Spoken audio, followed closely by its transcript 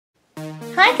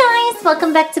Hi guys,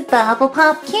 welcome back to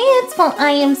Bubblepop Kids. Well,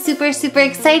 I am super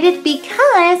excited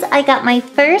because I got my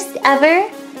first ever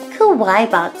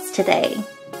KAWAII box today.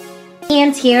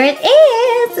 And here it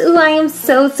is! Ooh, I am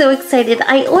so excited.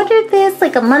 I ordered this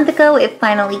like a month ago. It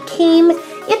finally came.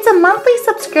 It's a monthly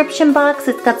subscription box.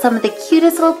 It's got some of the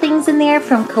cutest little things in there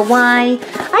from KAWAII.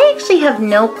 I actually have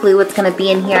no clue what's going to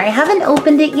be in here. I haven't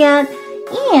opened it yet.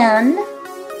 And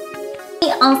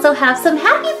we also have some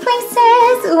happy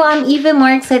places. Ooh, I'm even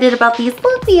more excited about these.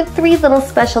 Look, we have 3 little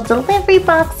special delivery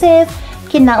boxes.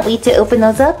 Cannot wait to open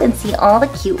those up and see all the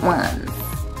cute ones.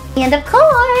 And of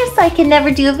course, I can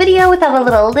never do a video without a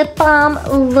little lip balm.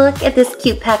 Look at this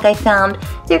cute pack I found.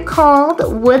 They're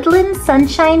called Woodland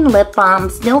Sunshine Lip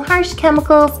Balms. No harsh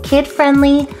chemicals, kid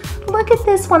friendly. Look at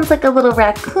this one's like a little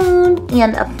raccoon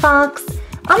and a fox.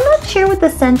 I'm not sure what the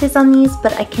scent is on these,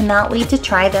 but I cannot wait to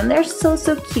try them. They're so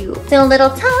cute. So little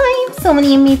time, so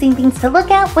many amazing things to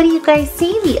look at. What do you guys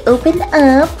see? We opened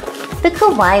up the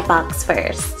KAWAII box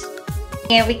first.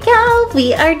 Here we go,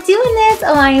 we are doing this.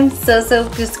 Oh, I am so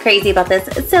just crazy about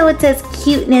this. So it says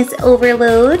cuteness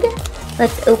overload.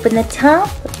 Let's open the top.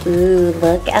 Ooh,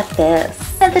 look at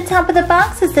this. At the top of the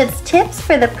box, it says tips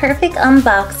for the perfect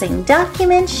unboxing.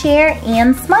 Document, share,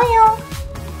 and smile.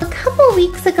 A couple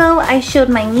weeks ago, I showed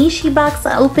my Nishi box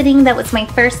opening. That was my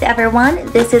first ever one.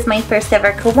 This is my first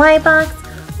ever KAWAII box.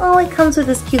 Oh, it comes with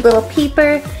this cute little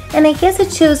paper, and I guess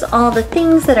it shows all the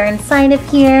things that are inside of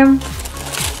here.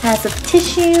 Has a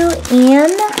tissue,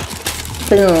 and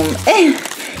boom.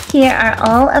 Here are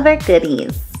all of our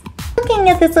goodies. Looking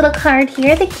at this little card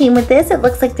here that came with this, it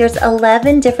looks like there's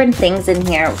 11 different things in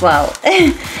here. Whoa.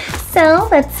 So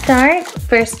let's start.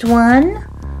 First one.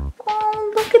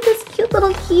 Oh, look at this cute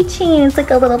little keychain. It's like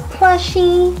a little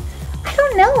plushie. I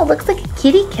don't know, it looks like a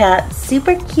kitty cat.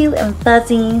 Super cute and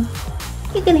fuzzy.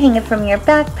 You can hang it from your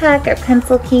backpack or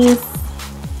pencil case.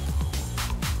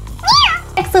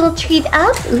 Next little treat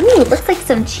up. Ooh, looks like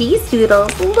some cheese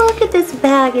doodles. Look at this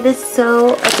bag. It is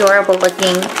so adorable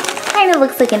looking. Kind of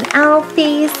looks like an owl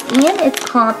face, and it's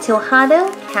called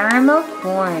Tejado Caramel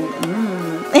Corn.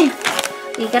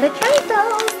 We gotta try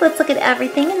those. Let's look at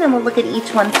everything, and then we'll look at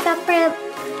each one separate.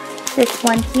 This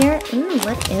one here. Ooh,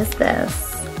 what is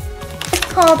this? It's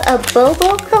called a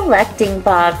Bobo collecting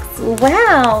box.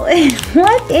 Wow.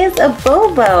 What is a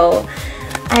Bobo?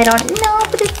 I don't know,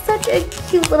 but it's such a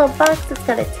cute little box. It's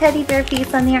got a teddy bear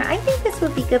face on there. I think this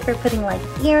would be good for putting like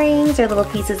earrings or little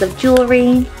pieces of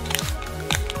jewelry.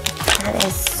 That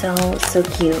is so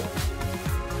cute.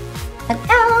 And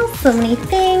else, so many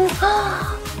things.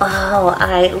 Oh,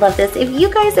 I love this. If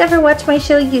you guys ever watch my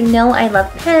show, you know I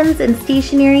love pens and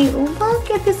stationery. Look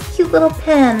at this cute little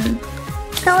pen.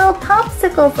 It's got little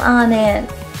popsicles on it.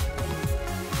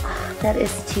 Oh, that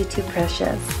is too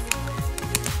precious.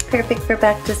 Perfect for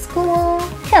back to school.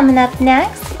 Coming up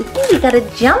next, we got a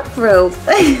jump rope.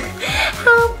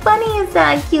 How funny is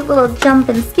that? Cute little jump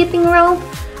and skipping rope.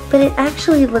 But it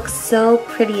actually looks so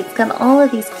pretty. It's got all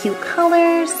of these cute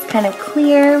colors, kind of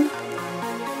clear.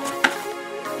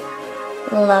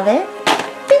 Love it.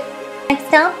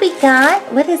 Next up we got,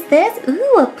 what is this?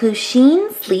 Ooh, a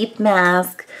Pusheen sleep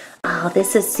mask. Oh,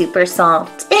 this is super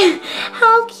soft.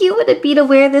 How cute would it be to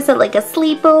wear this at like a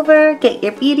sleepover? Get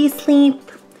your beauty sleep.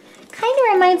 Kind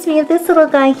of reminds me of this little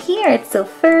guy here. It's so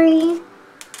furry.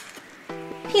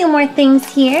 A few more things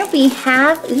here. We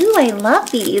have, ooh, I love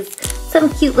these. Some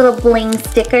cute little bling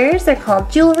stickers. They're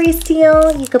called jewelry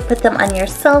seal. You could put them on your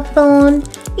cell phone.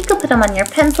 You could put them on your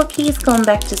pencil case going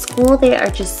back to school. They are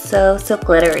just so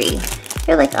glittery.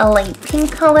 They're like a light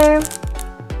pink color.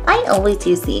 I always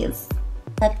use these.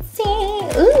 Let's see.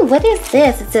 Ooh, what is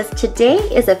this? It says today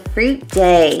is a fruit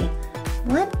day.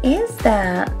 What is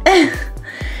that?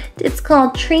 It's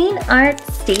called Train Art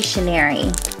Stationery.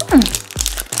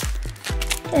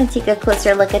 Gonna take a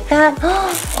closer look at that.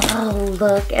 Oh,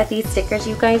 look at these stickers,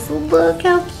 you guys. Look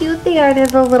how cute they are. They're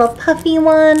the little puffy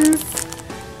ones.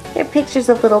 They're pictures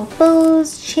of little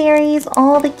bows, cherries,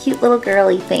 all the cute little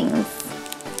girly things.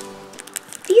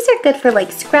 These are good for like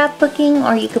scrapbooking,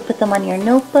 or you could put them on your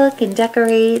notebook and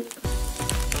decorate.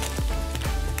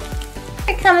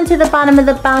 We're coming to the bottom of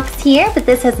the box here, but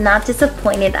this has not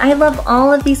disappointed. I love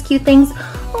all of these cute things.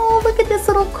 Oh, look at this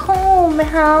little comb.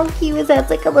 How cute is that? It's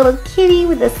like a little kitty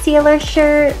with a sailor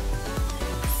shirt.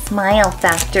 Smile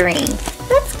Factory.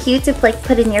 That's cute to like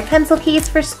put in your pencil case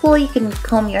for school. You can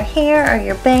comb your hair or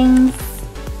your bangs.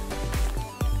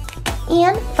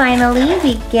 And finally,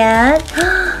 we get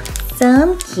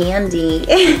some candy.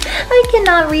 I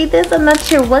cannot read this. I'm not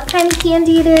sure what kind of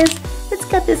candy it is. It's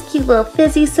got this cute little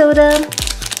fizzy soda.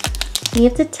 We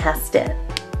have to test it.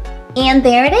 And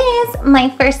there it is, my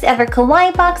first ever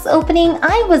kawaii box opening.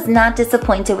 I was not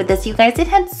disappointed with this, you guys. It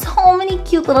had so many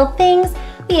cute little things.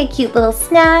 We had cute little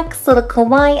snacks, little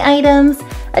kawaii items,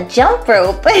 a jump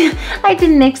rope. I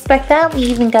didn't expect that. We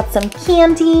even got some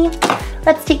candy.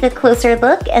 Let's take a closer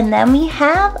look, and then we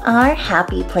have our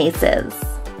happy places.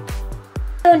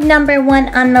 So number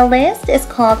 1 on the list is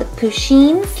called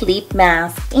Pusheen Sleep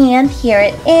Mask, and here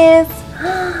it is.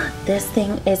 This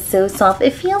thing is so soft.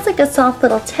 It feels like a soft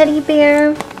little teddy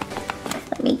bear.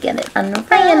 Let me get it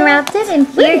unwrapped. I unwrapped it, and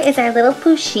here is our little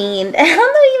Pusheen. I'm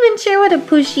not even sure what a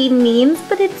Pusheen means,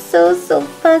 but it's so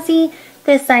fuzzy.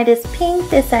 This side is pink,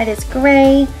 this side is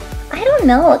gray. I don't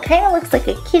know, it kind of looks like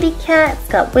a kitty cat. It's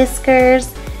got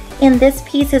whiskers. And this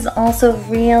piece is also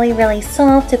really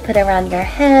soft to put around your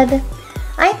head.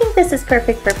 I think this is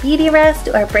perfect for beauty rest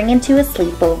or bring into a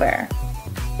sleepover.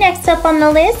 Next up on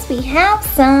the list, we have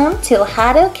some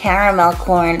Tejado caramel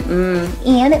corn.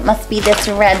 And it must be this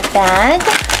red bag.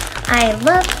 I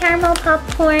love caramel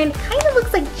popcorn. Kind of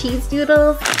looks like cheese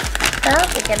doodles. So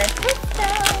we're gonna test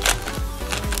them.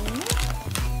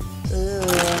 Ooh.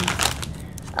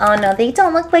 Oh no, they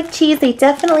don't look like cheese. They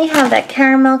definitely have that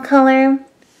caramel color.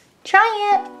 Try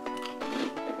it.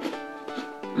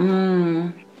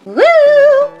 Woo!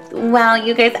 Wow,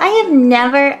 you guys, I have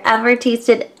never ever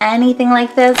tasted anything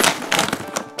like this.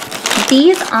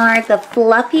 These are the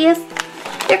fluffiest.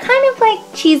 They're kind of like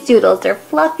cheese doodles. They're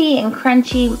fluffy and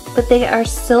crunchy, but they are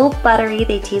so buttery.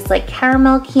 They taste like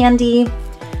caramel candy.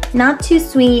 Not too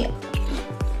sweet.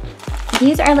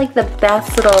 These are like the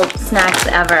best little snacks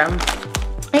ever.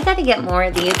 I gotta get more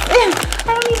of these. I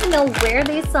don't even know where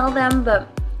they sell them, but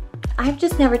I've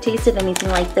just never tasted anything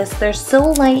like this. They're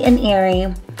so light and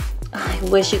airy. Oh, I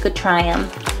wish you could try them.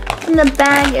 And the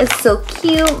bag is so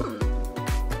cute.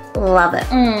 Love it.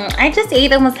 I just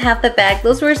ate almost half the bag.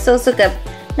 Those were so good.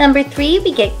 Number 3,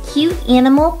 we get cute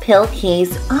animal pill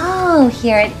case. Oh,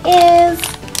 here it is.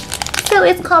 So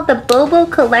it's called the Bobo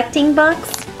collecting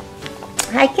box.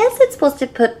 I guess it's supposed to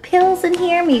put pills in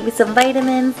here, maybe some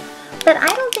vitamins, but I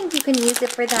don't think you can use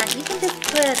it for that. You can just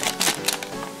put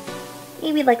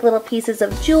maybe like little pieces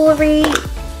of jewelry.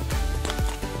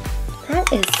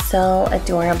 That is so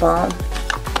adorable.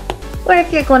 Or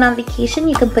if you're going on vacation,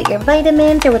 you can put your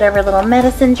vitamins or whatever little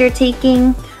medicines you're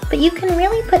taking, but you can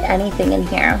really put anything in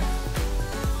here.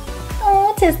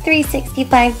 Oh, it says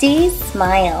 365 days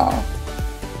smile.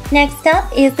 Next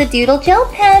up is the Doodle Gel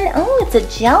Pen. Oh, it's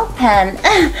a gel pen.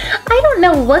 I don't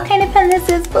know what kind of pen this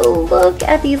is, but look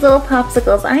at these little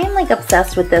popsicles. I am like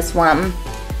obsessed with this one.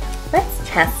 Let's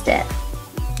test it.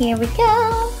 Here we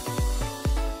go.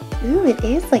 Ooh, it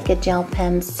is like a gel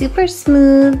pen. Super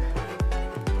smooth.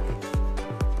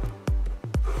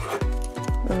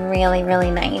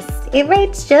 Really nice. It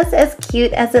writes just as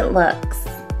cute as it looks.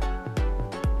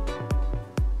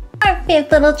 Our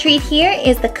 5th little treat here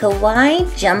is the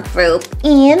KAWAII jump rope,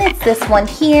 and it's this one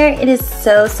here. It is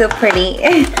so pretty.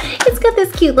 It's got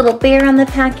this cute little bear on the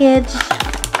package.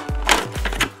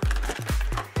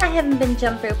 I haven't been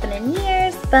jump roping in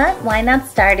years, but why not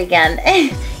start again?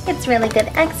 It's really good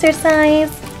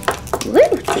exercise. Woo,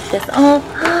 take this off.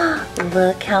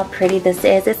 Look how pretty this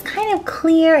is. It's kind of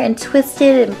clear and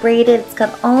twisted and braided. It's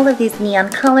got all of these neon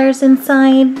colors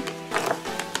inside.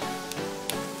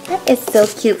 That is so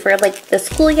cute for like the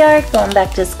schoolyard, going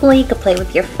back to school. You could play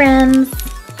with your friends.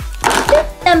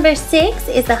 Number 6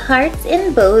 is the hearts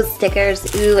and bows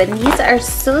stickers. Ooh, and these are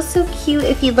so cute.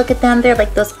 If you look at them, they're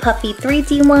like those puffy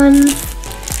 3D ones.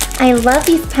 I love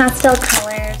these pastel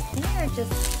colors. They are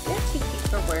just, they're too cute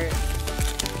for words.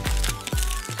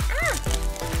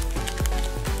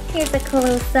 Here's a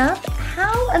close up.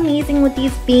 How amazing would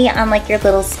these be on like your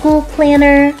little school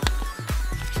planner?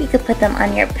 You could put them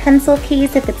on your pencil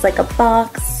case if it's like a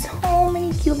box. So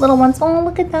many cute little ones. Oh,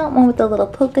 look at that one with the little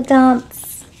polka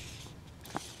dots.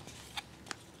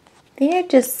 They're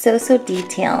just so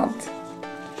detailed.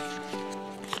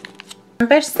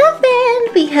 Number 7,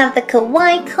 we have the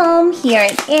KAWAII comb. Here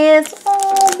it is.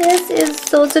 Oh, this is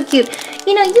so cute.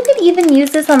 You know, you could even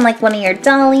use this on like one of your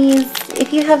dollies.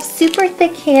 If you have super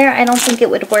thick hair, I don't think it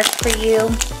would work for you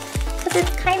because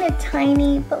it's kind of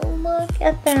tiny, but look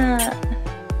at that.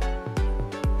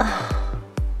 Oh,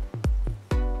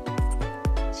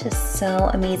 it's just so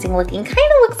amazing looking. Kind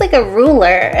of looks like a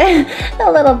ruler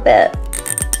a little bit.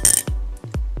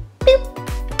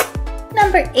 Boop.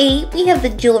 Number 8, we have the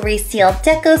Jewelry Seal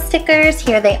Deco stickers.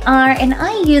 Here they are, and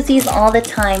I use these all the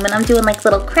time when I'm doing like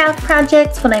little craft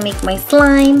projects, when I make my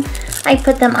slime. I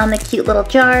put them on the cute little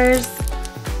jars.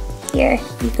 Here,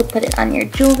 you could put it on your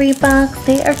jewelry box.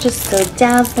 They are just so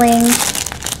dazzling.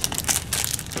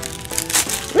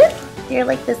 Woo! They're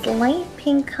like this light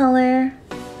pink color.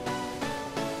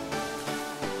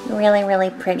 Really, really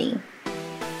pretty.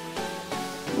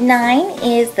 9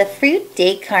 is the fruit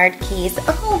day card case.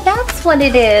 Oh, that's what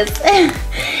it is.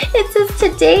 It says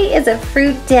today is a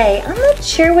fruit day. I'm not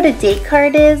sure what a day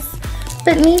card is,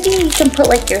 but maybe you can put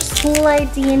like your school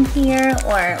ID in here,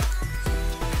 or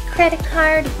credit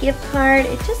card, gift card.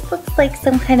 It just looks like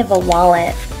some kind of a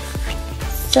wallet.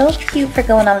 So cute for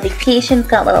going on vacation. It's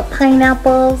got little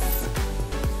pineapples.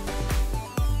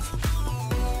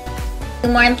 2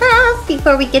 more left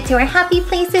before we get to our happy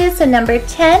places. So number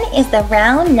 10 is the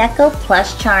round Neko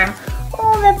plush charm.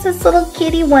 Oh, that's this little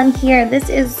kitty one here. This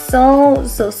is so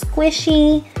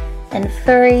squishy and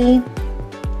furry.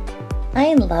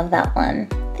 I love that one.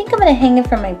 I think I'm gonna hang it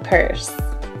from my purse.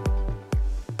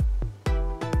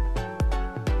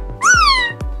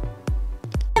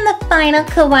 And the final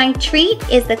kawaii treat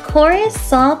is the Chorus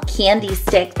Salt Candy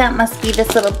Stick. That must be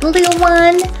this little blue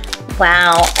one.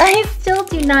 Wow, I still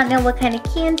do not know what kind of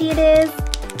candy it is.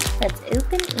 Let's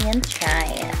open and try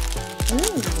it.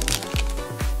 Ooh.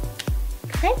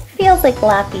 Kind of feels like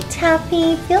Laffy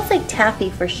Taffy. Feels like taffy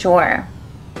for sure.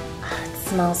 Oh, it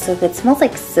smells so good. It smells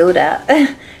like soda.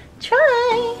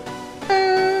 Try.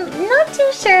 Not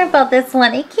too sure about this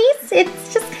one. It's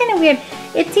just kind of weird.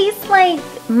 It tastes like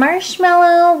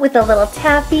marshmallow with a little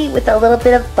taffy with a little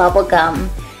bit of bubble gum.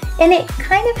 And it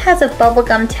kind of has a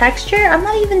bubblegum texture. I'm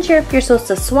not even sure if you're supposed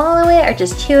to swallow it or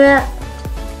just chew it.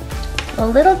 A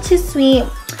little too sweet.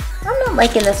 I'm not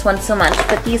liking this one so much,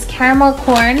 but these caramel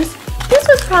corns, this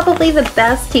was probably the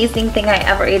best tasting thing I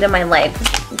ever ate in my life.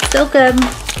 It's so good.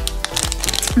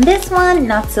 This one,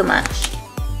 not so much.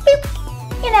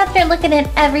 Boop. And after looking at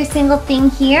every single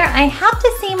thing here, I have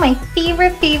to say my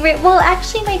favorite, well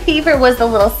actually my favorite was the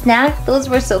little snack. Those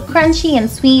were so crunchy and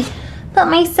sweet. But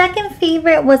my second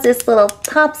favorite was this little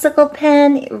popsicle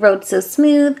pen. It wrote so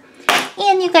smooth.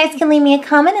 And you guys can leave me a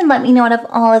comment and let me know out of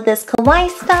all of this kawaii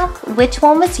stuff, which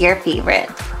one was your favorite.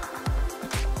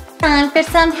 Time for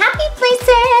some happy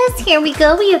places. Here we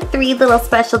go. We have 3 little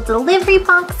special delivery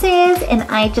boxes and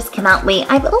I just cannot wait.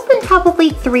 I've opened probably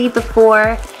 3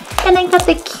 before and I got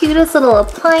the cutest little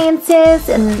appliances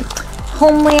and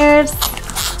homewares.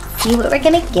 See what we're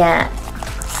gonna get.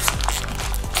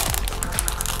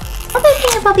 Other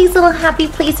thing about these little happy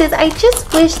places, I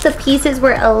just wish the pieces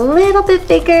were a little bit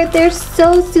bigger. They're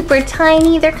so super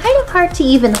tiny. They're kind of hard to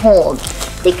even hold.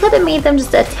 They could have made them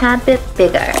just a tad bit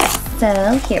bigger.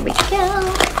 So here we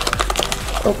go.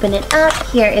 Open it up.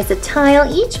 Here is a tile.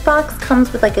 Each box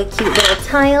comes with like a cute little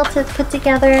tile to put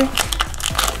together.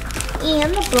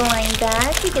 And the blind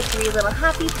bag. We get 3 little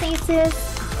happy places.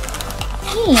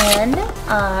 And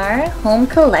our home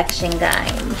collection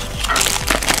guide.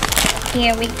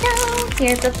 Here we go.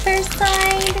 Here's the first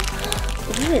side.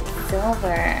 Ooh, it's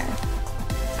silver.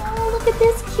 Oh, look at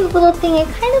this cute little thing. It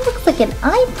kind of looks like an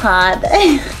iPod.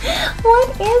 What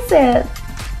is it?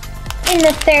 In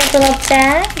the third little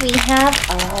bag, we have,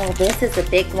 oh, this is a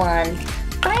big one.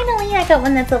 Finally, I got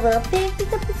one that's a little big. We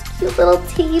got this cute little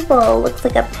table. Looks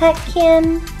like a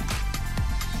petkin.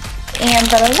 And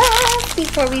the last,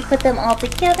 before we put them all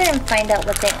together and find out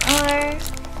what they are,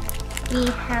 we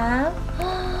have,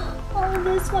 oh,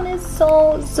 this one is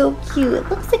so cute. It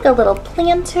looks like a little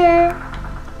planter.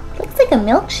 Looks like a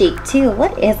milkshake too.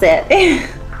 What is it?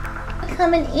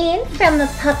 Coming in from the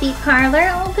puppy parlor.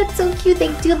 Oh, that's so cute.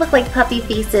 They do look like puppy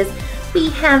faces. We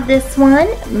have this one,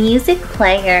 music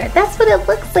player. That's what it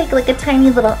looks like a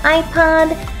tiny little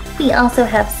iPod. We also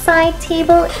have side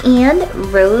table and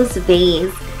rose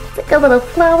vase. It's like a little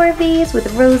flower vase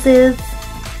with roses.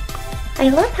 I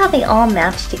love how they all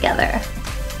match together.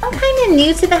 I'm kind of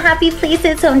new to the happy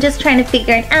places, so I'm just trying to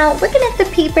figure it out. Looking at the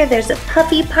paper, there's a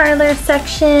puppy parlor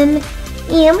section.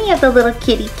 And we have the little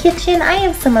kitty kitchen. I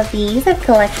have some of these. I've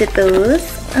collected those.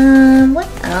 What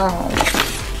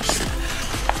else?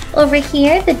 Over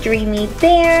here, the dreamy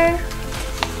bear.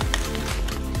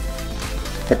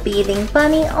 The bathing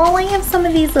bunny. Oh, I have some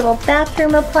of these little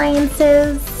bathroom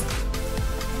appliances.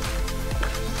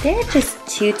 They're just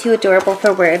too adorable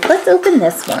for words. Let's open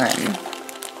this one.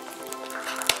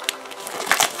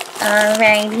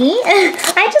 Alrighty.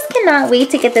 I just cannot wait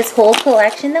to get this whole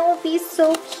collection. That will be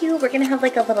so cute. We're going to have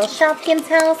like a little Shopkins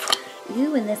house.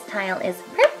 Ooh, and this tile is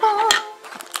purple.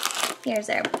 Here's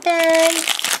our bed.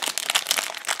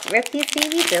 Rip these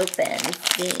babies open.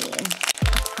 See.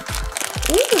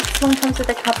 Ooh, this one comes with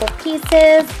a couple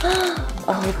pieces.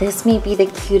 Oh, this may be the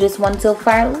cutest one so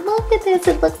far. Look at this.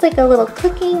 It looks like a little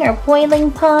cooking or boiling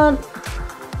pot.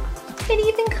 It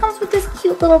even comes with this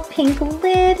cute little pink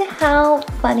lid. How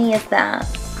funny is that?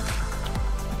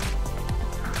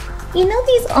 You know,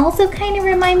 these also kind of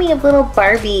remind me of little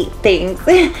Barbie things.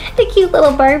 The cute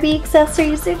little Barbie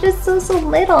accessories. They're just so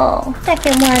little.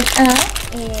 Second one up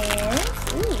is...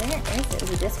 Ooh, where is it?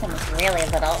 Ooh, this one was really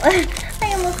little.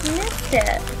 I almost missed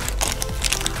it.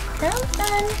 Come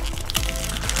on.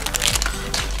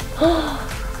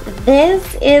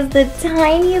 This is the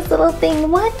tiniest little thing.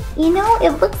 What? You know,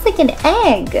 it looks like an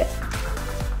egg.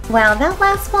 Wow, that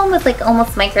last one was like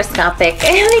almost microscopic.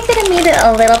 They could have made it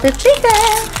a little bit bigger.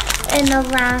 And the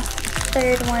last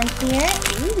third one here.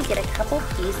 Ooh, we get a couple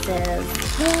pieces.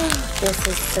 This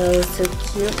is so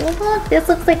cute. Look, this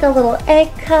looks like a little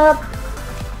egg cup.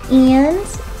 And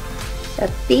a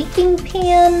baking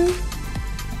pan.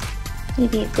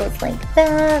 Maybe it goes like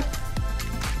that.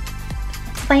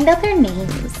 Find out their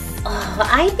names. Oh,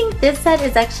 I think this set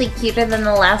is actually cuter than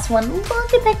the last one.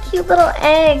 Look at that cute little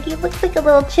egg. He looks like a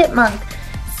little chipmunk.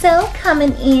 So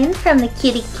coming in from the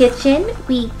kitty kitchen,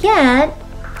 we get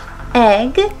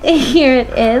egg. Here it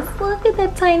is. Look at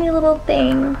that tiny little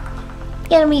thing.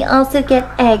 And we also get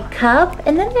egg cup.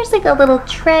 And then there's like a little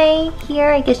tray here.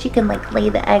 I guess you can like lay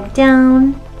the egg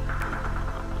down.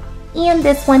 And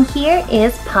this one here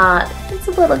is pot. It's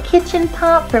a little kitchen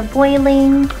pot for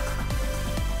boiling.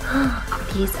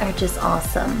 These are just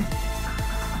awesome.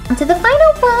 On to the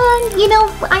final one. You know,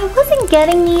 I wasn't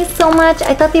getting these so much.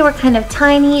 I thought they were kind of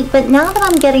tiny, but now that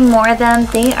I'm getting more of them,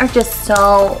 they are just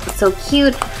so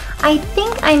cute. I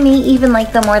think I may even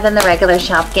like them more than the regular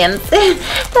Shopkins.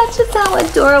 That's just how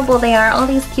adorable they are. All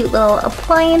these cute little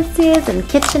appliances and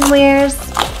kitchenwares.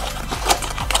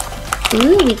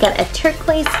 Ooh, we got a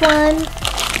turquoise one.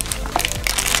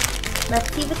 Let's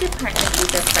see what department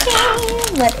these are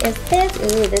from. What is this?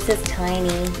 Ooh, this is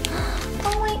tiny.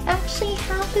 Oh, I actually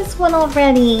have this one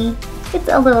already. It's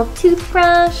a little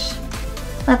toothbrush.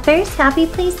 My first Happy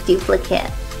Place duplicate.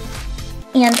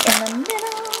 And in the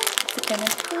middle, it's gonna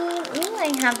be, ooh,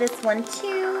 I have this one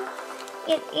too.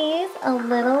 It is a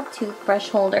little toothbrush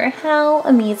holder. How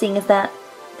amazing is that?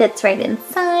 Fits right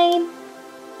inside.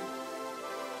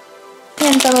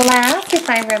 And the last, if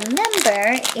I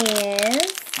remember,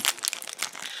 is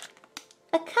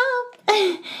a cup.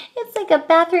 It's like a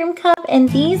bathroom cup, and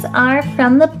these are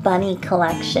from the bunny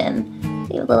collection.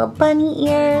 They have little bunny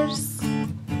ears.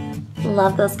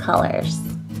 Love those colors.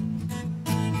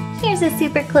 Here's a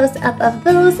super close up of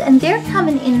those, and they're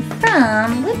coming in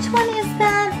from, which one is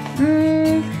that?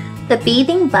 The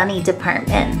Bathing Bunny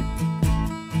department.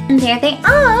 And there they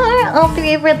are, all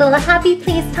three of our little Happy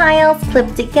Place tiles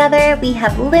clipped together. We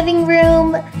have living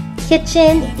room,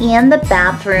 kitchen, and the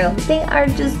bathroom. They are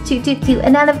just too cute.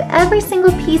 And out of every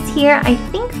single piece here, I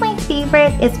think my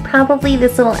favorite is probably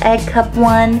this little egg cup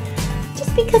one,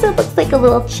 just because it looks like a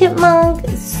little chipmunk.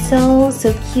 So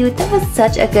cute. That was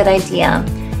such a good idea.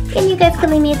 And you guys can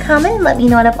leave me a comment and let me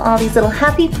know out of all these little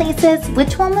Happy Places,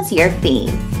 which one was your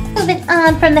fave. Moving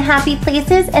on from the Happy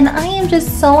Places, and I am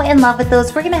just so in love with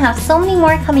those. We're gonna have so many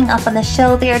more coming up on the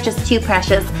show. They are just too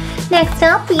precious. Next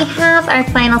up, we have our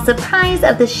final surprise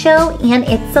of the show, and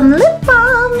it's some lip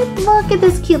balm. Look at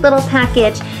this cute little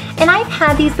package. And I've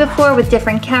had these before with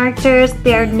different characters.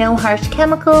 They're no harsh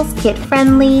chemicals, kid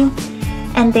friendly,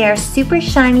 and they are super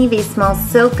shiny. They smell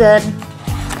so good.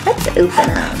 Let's open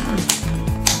them.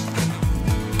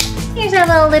 Here's our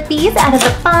little lippies out of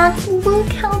the box.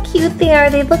 Look how cute they are.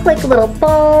 They look like little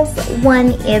balls.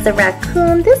 One is a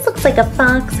raccoon. This looks like a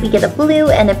fox. We get a blue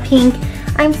and a pink.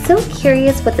 I'm so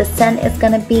curious what the scent is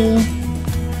gonna be.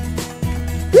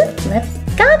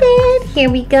 Got it. Here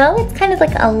we go. It's kind of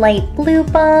like a light blue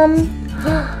balm.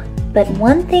 But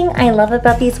one thing I love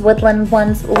about these woodland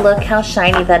ones, look how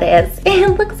shiny that is.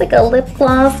 It looks like a lip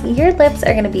gloss. Your lips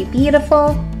are gonna be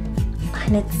beautiful.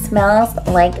 And it smells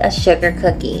like a sugar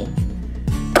cookie.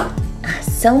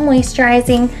 So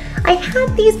moisturizing. I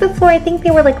had these before. I think they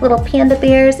were like little panda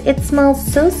bears. It smells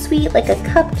so sweet, like a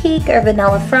cupcake or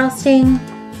vanilla frosting.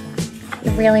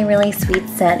 Really sweet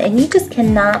scent, and you just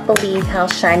cannot believe how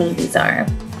shiny these are.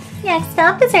 Next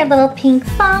up is our little pink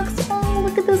fox. Oh,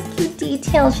 look at those cute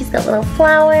details. She's got little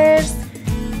flowers.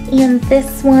 And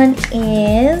this one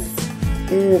is,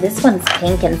 ooh, this one's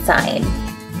pink inside.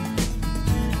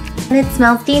 And it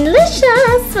smells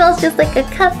delicious. Smells just like a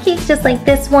cupcake, just like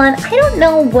this one. I don't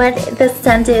know what the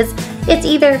scent is. It's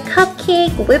either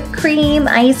cupcake, whipped cream,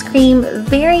 ice cream.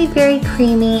 Very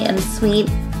creamy and sweet.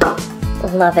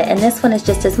 Love it. And this one is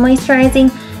just as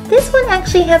moisturizing. This one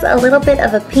actually has a little bit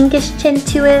of a pinkish tint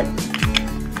to it,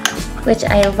 which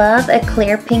I love. A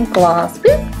clear pink gloss.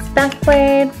 Oops,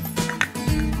 backwards.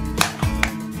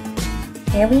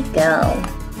 Here we go.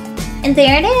 And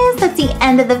there it is, that's the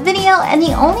end of the video, and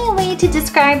the only way to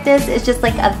describe this is just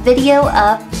like a video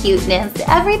of cuteness.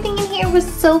 Everything in here was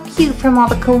so cute, from all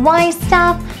the kawaii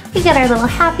stuff. We got our little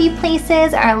happy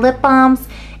places, our lip balms,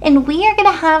 and we are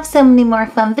gonna have so many more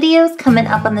fun videos coming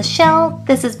up on the shelf.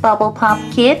 This is Bubble Pop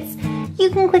Kids.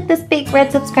 You can click this big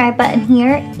red subscribe button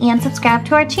here and subscribe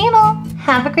to our channel.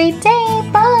 Have a great day,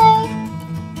 bye!